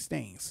seeing these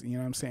things? You know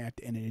what I'm saying? At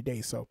the end of the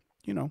day. So,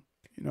 you know,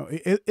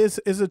 it's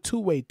a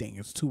two-way thing.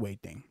 It's a two-way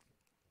thing.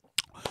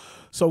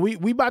 So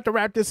we about to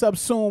wrap this up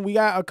soon. We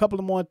got a couple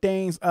of more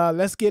things.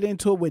 Let's get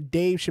into it with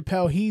Dave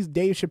Chappelle. He's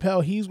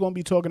going to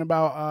be talking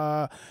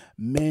about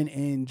men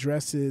in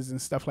dresses and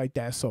stuff like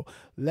that. So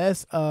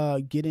let's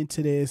get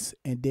into this,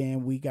 and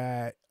then we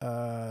got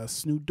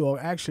Snoop Dogg.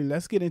 Actually,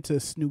 let's get into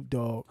Snoop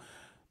Dogg,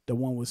 the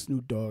one with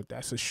Snoop Dogg.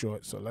 That's a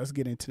short. So let's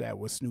get into that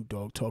with Snoop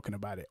Dogg talking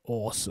about it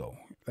also.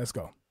 Let's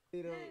go.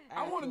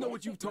 I want to know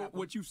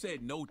what you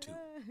said no to.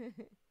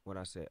 What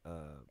I said,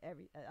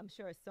 I'm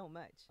sure it's so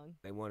much.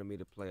 they wanted me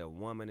to play a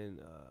woman in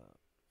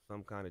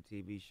some kind of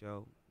TV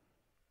show,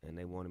 and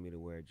they wanted me to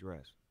wear a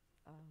dress.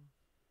 Oh,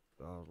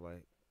 So I was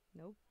like,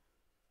 nope.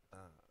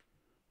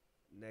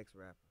 next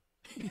rapper.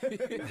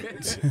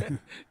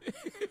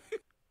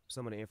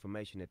 Some of the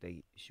information that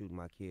they shoot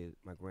my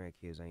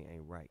grandkids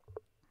ain't right.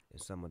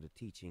 And some of the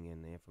teaching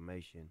and the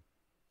information,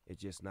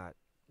 it's just not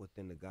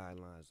within the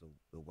guidelines of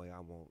the way I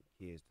want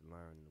kids to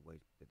learn and the way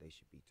that they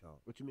should be taught.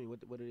 What you mean? What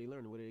are they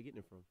learning? Where are they getting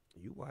it from?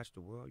 You watch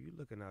the world, you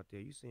looking out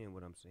there, you seeing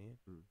what I'm seeing.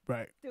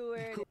 Right.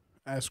 Stewart.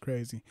 That's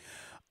crazy.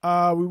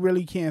 We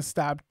really can't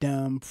stop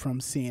them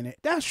from seeing it.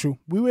 That's true.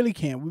 We really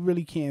can't. We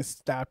really can't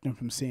stop them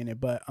from seeing it.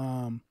 But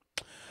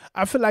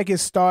I feel like it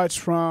starts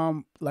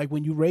from, like,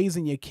 when you're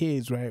raising your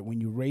kids, right?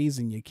 When you're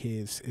raising your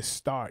kids, it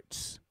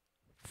starts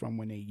from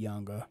when they're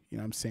younger. You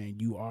know what I'm saying?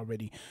 You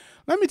already,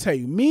 let me tell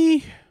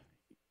you,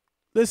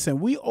 listen,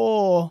 we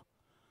all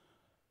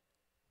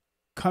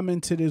come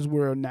into this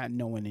world not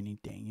knowing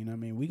anything. You know what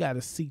I mean? We got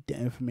to seek the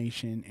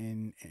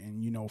information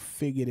and, you know,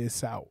 figure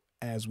this out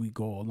as we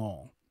go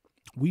along.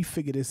 We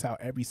figure this out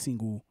every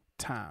single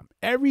time.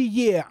 Every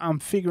year I'm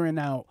figuring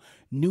out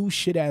new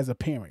shit as a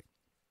parent.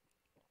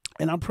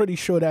 And I'm pretty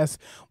sure that's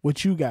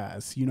what you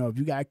guys, you know, if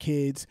you got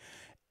kids,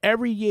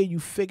 every year you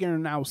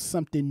figuring out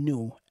something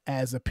new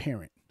as a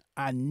parent.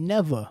 I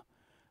never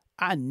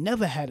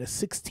had a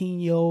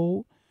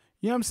 16-year-old.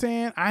 You know what I'm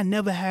saying? I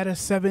never had a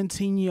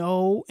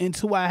 17-year-old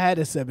until I had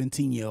a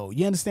 17-year-old.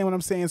 You understand what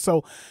I'm saying?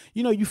 So,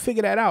 you know, you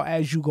figure that out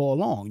as you go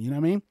along. You know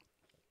what I mean?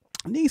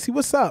 Niecy,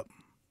 what's up?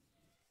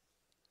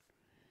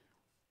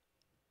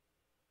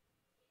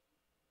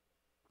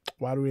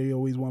 Why do they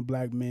always want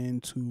black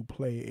men to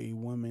play a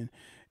woman?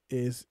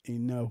 Is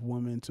enough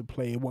women to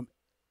play a woman?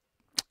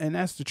 And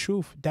that's the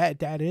truth.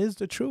 That is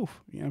the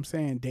truth. You know what I'm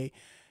saying?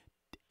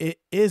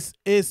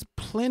 it's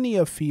plenty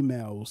of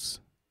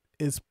females.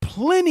 It's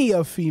plenty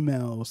of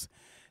females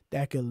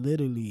that could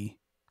literally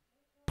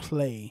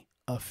play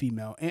a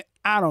female, and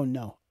I don't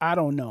know.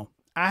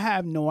 I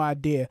have no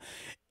idea,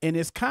 and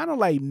it's kind of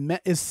like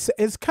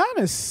it's kind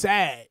of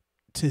sad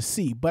to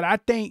see. But I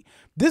think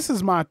this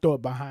is my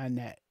thought behind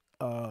that.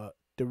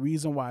 The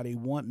reason why they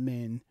want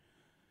men,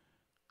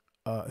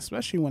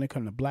 especially when it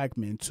comes to black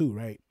men too,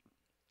 right?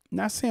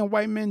 Not saying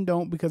white men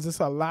don't, because it's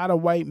a lot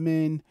of white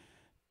men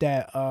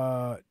that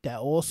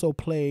also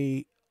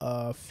play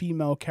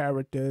female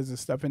characters and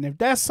stuff. And if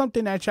that's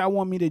something that y'all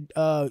want me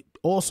to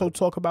also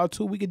talk about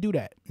too, we could do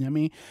that. You know what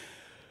I mean?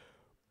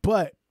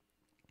 But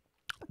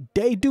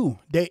they do.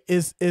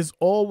 Is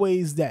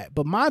always that.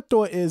 But my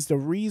thought is the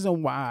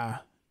reason why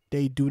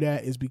they do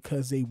that is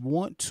because they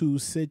want to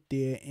sit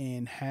there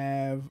and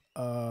have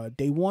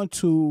they want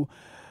to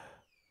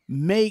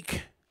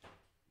make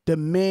the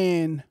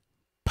man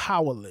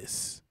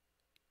powerless.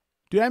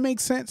 Do that make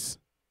sense?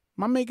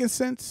 Am I making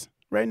sense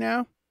right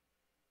now?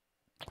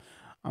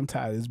 I'm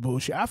tired of this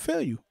bullshit. I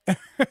feel you.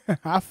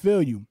 I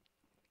feel you.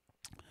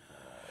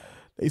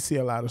 They see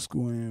a lot of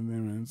school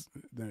women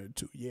there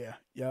too. Yeah.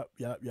 Yep.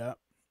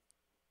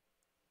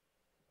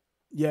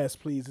 Yes,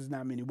 please. It's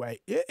not many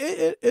white.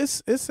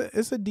 It's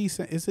a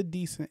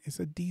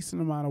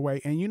decent amount of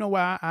white. And you know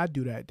why I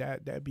do that?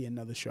 That'd be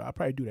another show. I'll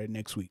probably do that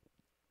next week.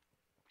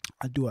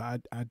 I do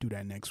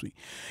that next week.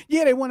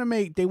 Yeah, they want to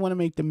make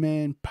the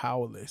man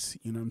powerless.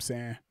 You know what I'm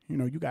saying? You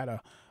know, you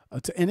gotta,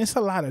 and it's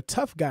a lot of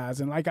tough guys.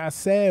 And like I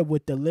said,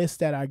 with the list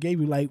that I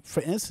gave you, like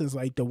for instance,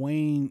 like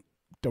Dwayne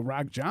 "The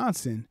Rock"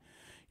 Johnson,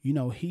 you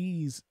know,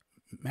 he's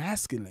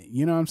masculine.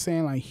 You know what I'm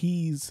saying? Like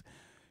he's,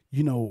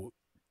 you know,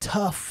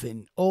 tough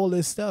and all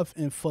this stuff.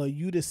 And for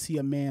you to see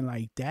a man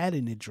like that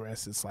in the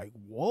dress, it's like,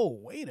 whoa,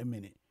 wait a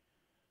minute,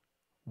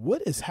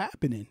 what is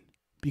happening?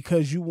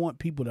 Because you want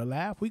people to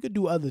laugh. We could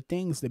do other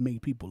things to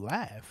make people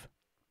laugh.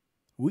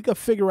 We could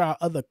figure out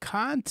other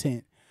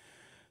content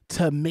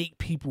to make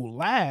people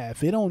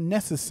laugh. It don't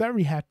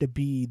necessarily have to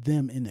be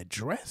them in a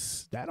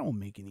dress. That don't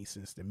make any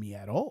sense to me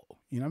at all.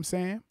 You know what I'm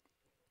saying?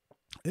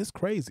 It's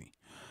crazy.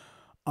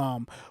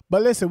 But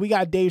listen, we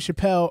got Dave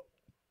Chappelle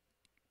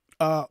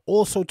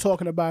also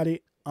talking about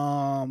it.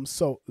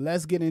 So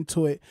let's get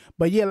into it.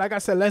 But yeah, like I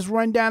said, let's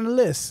run down the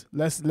list.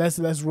 Let's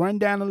run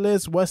down the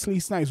list.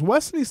 Wesley Snipes.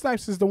 Wesley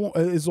Snipes is the one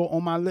is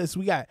on my list.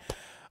 We got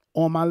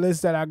on my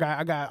list that I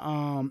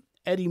got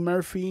Eddie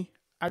Murphy.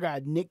 I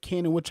got Nick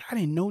Cannon, which I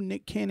didn't know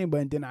Nick Cannon,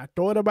 but then I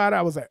thought about it.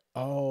 I was like,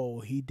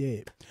 oh, he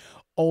did.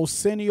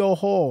 Arsenio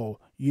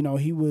Hall, you know,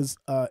 he was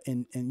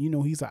and you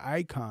know, he's an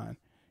icon,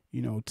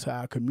 you know, to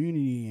our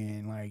community,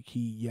 and like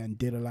he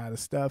did a lot of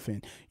stuff,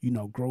 and you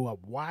know, grow up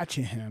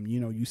watching him. You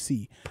know, you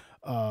see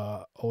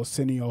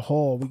Arsenio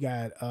Hall. We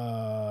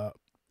got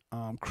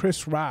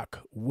Chris Rock,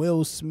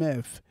 Will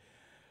Smith.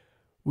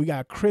 We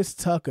got Chris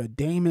Tucker,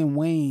 Damon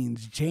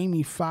Wayans,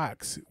 Jamie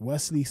Foxx,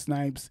 Wesley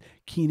Snipes,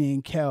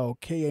 Keenan Kel,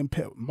 K.M.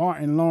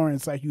 Martin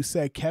Lawrence, like you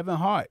said, Kevin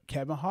Hart,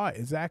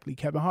 exactly,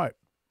 Kevin Hart.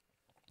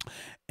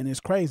 And it's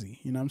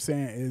crazy, you know what I'm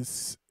saying?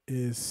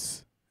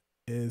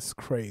 It's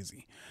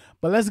crazy.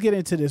 But let's get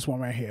into this one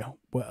right here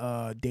with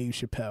Dave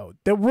Chappelle,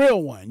 the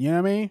real one, you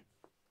know what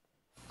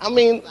I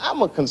mean?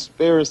 I'm a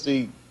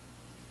conspiracy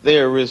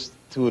theorist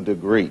to a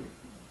degree.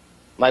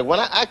 Like when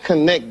I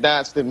connect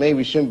dots that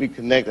maybe shouldn't be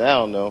connected, I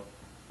don't know.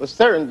 But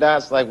certain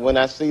dots, like when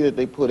I see that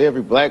they put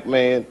every black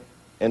man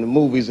in the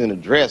movies in a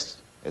dress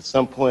at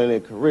some point in their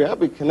career, I'll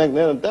be connecting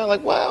them down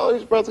like, wow, all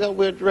these brothers gotta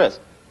wear a dress.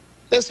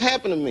 That's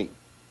happened to me.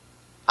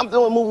 I'm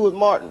doing a movie with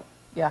Martin.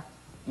 Yeah.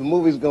 The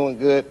movie's going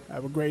good.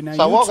 Have a great night.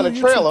 So I walk in the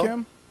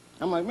trailer.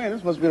 I'm like, man,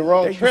 this must be the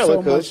wrong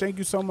trailer. Thank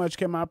you so much,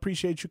 Kim. I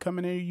appreciate you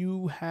coming in.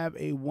 You have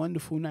a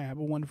wonderful night. Have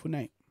a wonderful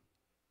night.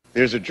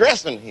 There's a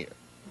dress in here.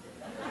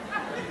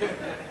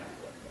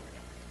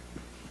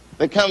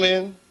 They come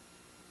in.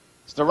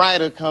 The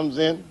writer comes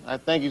in. I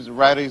think he's the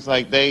writer. He's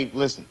like, Dave,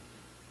 listen,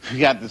 we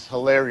got this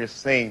hilarious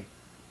scene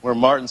where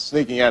Martin's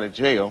sneaking out of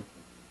jail.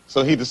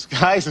 So he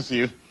disguises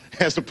you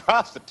as a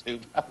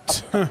prostitute.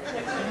 And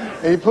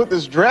he put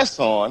this dress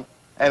on.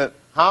 And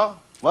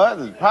what?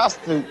 The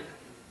prostitute?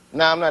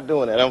 Nah, I'm not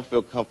doing that. I don't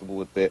feel comfortable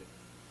with that.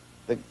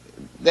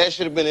 That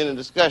should have been in the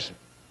discussion.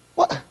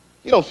 What?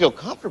 You don't feel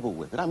comfortable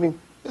with it? I mean,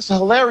 it's a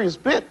hilarious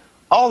bit.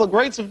 All the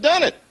greats have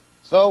done it.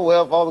 So,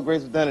 well, if all the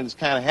greats have done it, it's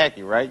kind of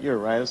hacky, right? You're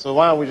right. So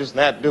why don't we just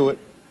not do it?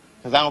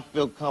 Because I don't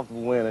feel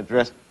comfortable wearing a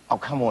dress. Oh,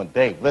 come on,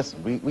 Dave,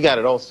 listen, we got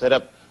it all set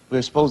up.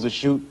 We're supposed to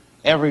shoot.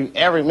 Every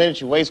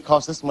minute you waste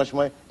costs this much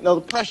money. You know,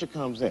 the pressure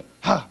comes in.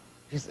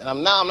 He said,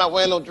 I'm not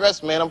wearing no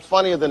dress, man. I'm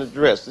funnier than a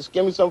dress. Just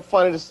give me something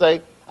funny to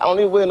say. I don't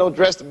need to wear no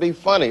dress to be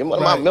funny.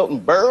 What am I, Milton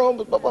Berle?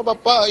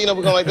 You know,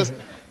 we're going like this.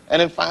 And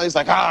then finally he's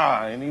like,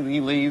 and he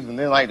leaves. And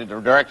then like the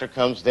director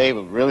comes, Dave,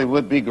 it really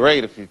would be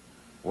great if you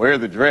wear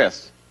the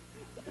dress.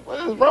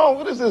 What is wrong?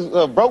 What is this,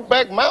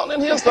 Brokeback Mountain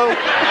in here? So then,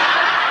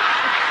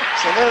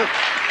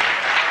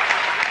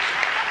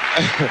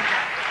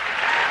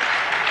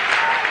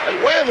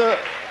 wear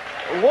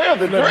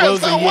the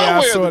dress. I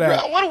want to wear the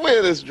dress. I want to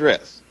wear this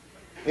dress.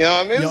 You know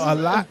what I mean? Yo, a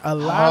lot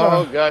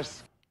oh, of gosh.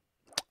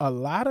 a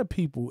lot of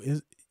people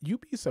is you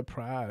be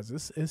surprised.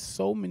 It's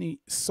so many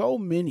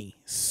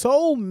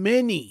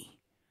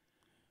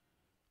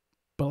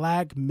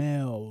black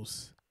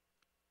males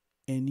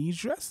in these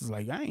dresses.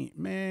 Like,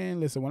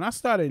 listen, when I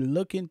started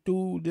looking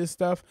through this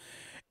stuff,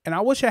 and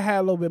I wish I had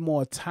a little bit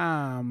more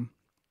time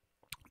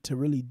to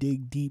really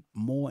dig deep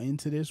more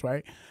into this,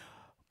 right?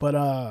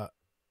 But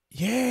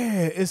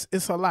yeah,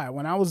 it's a lot.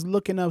 When I was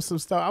looking up some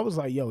stuff, I was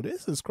like, yo,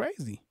 this is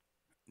crazy.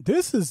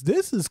 This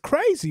is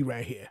crazy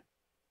right here.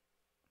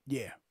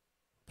 Yeah.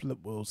 Flip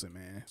Wilson,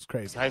 man. It's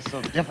crazy. It's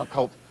so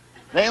difficult.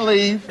 They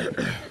leave.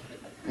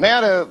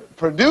 Now the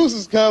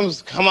producers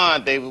come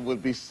on, David,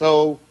 would be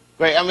so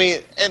great. I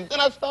mean, and then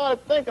I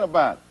started thinking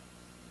about it.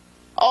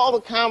 All the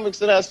comics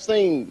that I've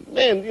seen,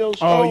 man,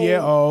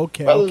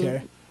 okay, brothers,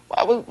 okay.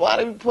 Why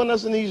they be putting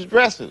us in these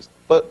dresses?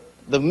 But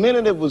the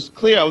minute it was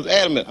clear, I was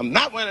adamant, I'm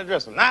not wearing a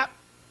dress. I'm not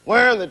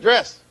wearing the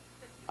dress.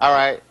 All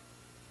right,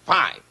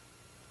 fine.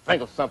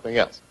 Think of something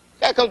else.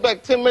 Guy comes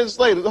back 10 minutes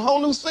later, the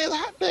whole new scene.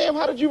 Hot damn,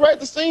 how did you write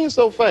the scene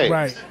so fast?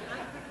 Right.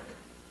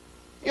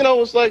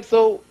 It's like,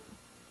 so.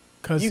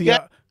 Cause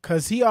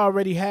he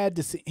already had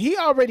the scene. He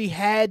already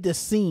had the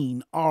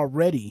scene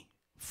already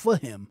for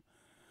him.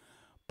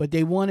 But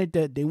they wanted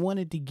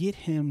to get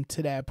him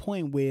to that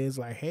point where it's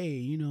like,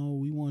 hey,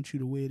 we want you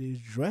to wear this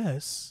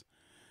dress.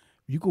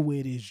 You can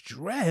wear this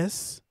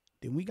dress,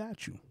 then we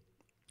got you.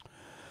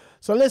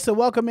 So listen,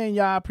 welcome in,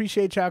 y'all. I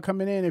appreciate y'all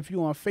coming in. If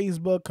you're on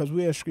Facebook, because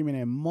we are streaming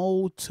in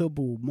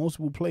multiple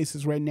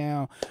places right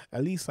now,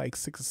 at least like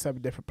 6 or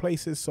 7 different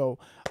places. So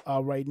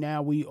right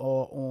now we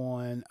are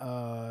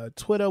on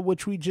Twitter,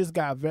 which we just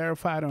got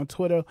verified on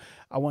Twitter.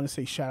 I want to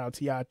say shout out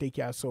to y'all. Thank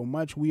y'all so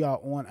much. We are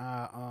on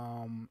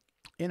our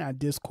in our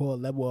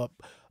Discord, Level Up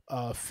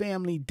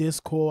family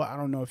Discord. I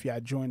don't know if y'all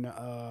joined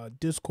the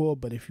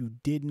Discord, but if you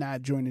did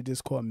not join the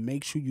Discord,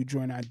 make sure you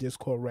join our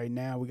Discord right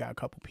now. We got a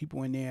couple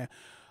people in there.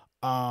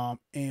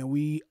 And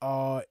we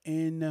are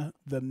in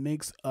the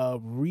mix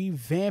of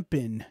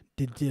revamping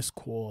the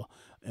Discord,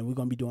 and we're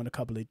going to be doing a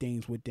couple of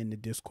things within the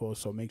Discord.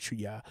 So make sure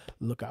y'all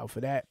look out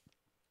for that.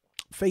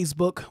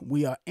 Facebook,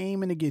 we are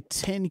aiming to get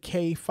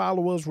 10K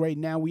followers. Right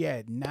now we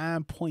at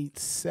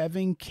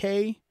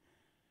 9.7K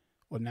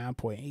or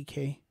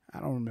 9.8K. I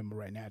don't remember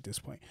right now at this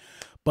point.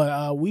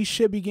 But we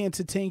should be getting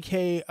to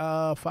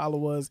 10K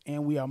followers,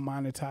 and we are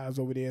monetized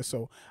over there.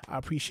 So I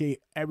appreciate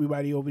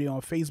everybody over there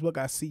on Facebook.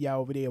 I see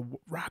y'all over there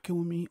rocking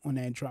with me on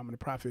that Drama the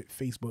Prophet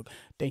Facebook.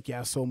 Thank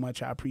y'all so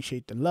much. I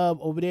appreciate the love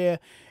over there.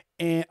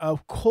 And,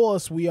 of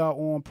course, we are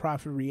on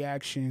Prophet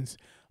Reactions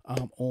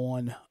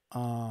on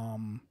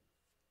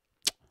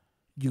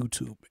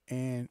YouTube.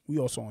 And we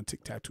also on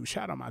TikTok, too.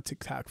 Shout out my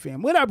TikTok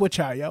fam. What up with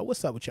y'all, yo?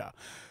 What's up with y'all?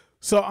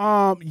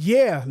 So,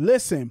 yeah,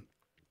 listen.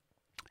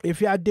 If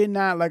y'all did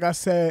not, like I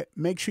said,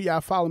 make sure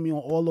y'all follow me on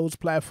all those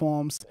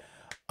platforms.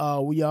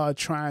 We are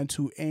trying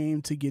to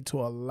aim to get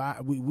to a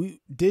lot. We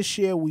this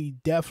year we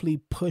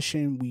definitely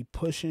pushing,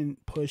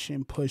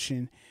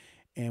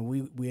 and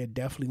we're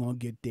definitely gonna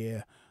get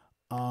there.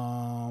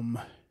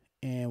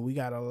 And we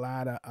got a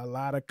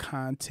lot of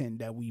content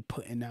that we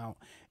putting out.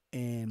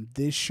 And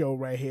this show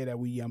right here that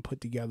we put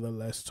together,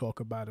 Let's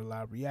Talk About It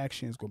Live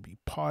Reaction, is going to be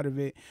part of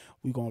it.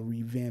 We're going to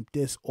revamp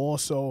this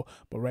also.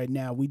 But right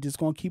now, we just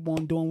going to keep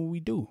on doing what we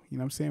do. You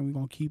know what I'm saying? We're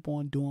going to keep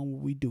on doing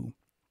what we do.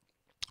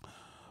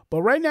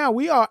 But right now,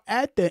 we are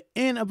at the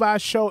end of our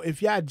show.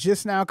 If y'all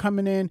just now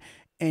coming in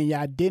and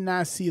y'all did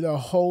not see the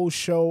whole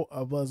show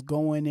of us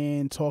going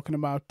in, talking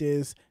about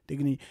this,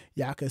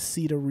 y'all can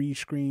see the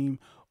rescreen.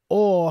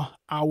 Or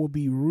I will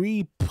be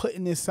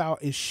re-putting this out.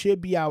 It should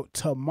be out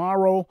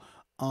tomorrow.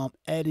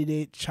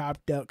 Edited,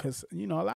 chopped up, because a lot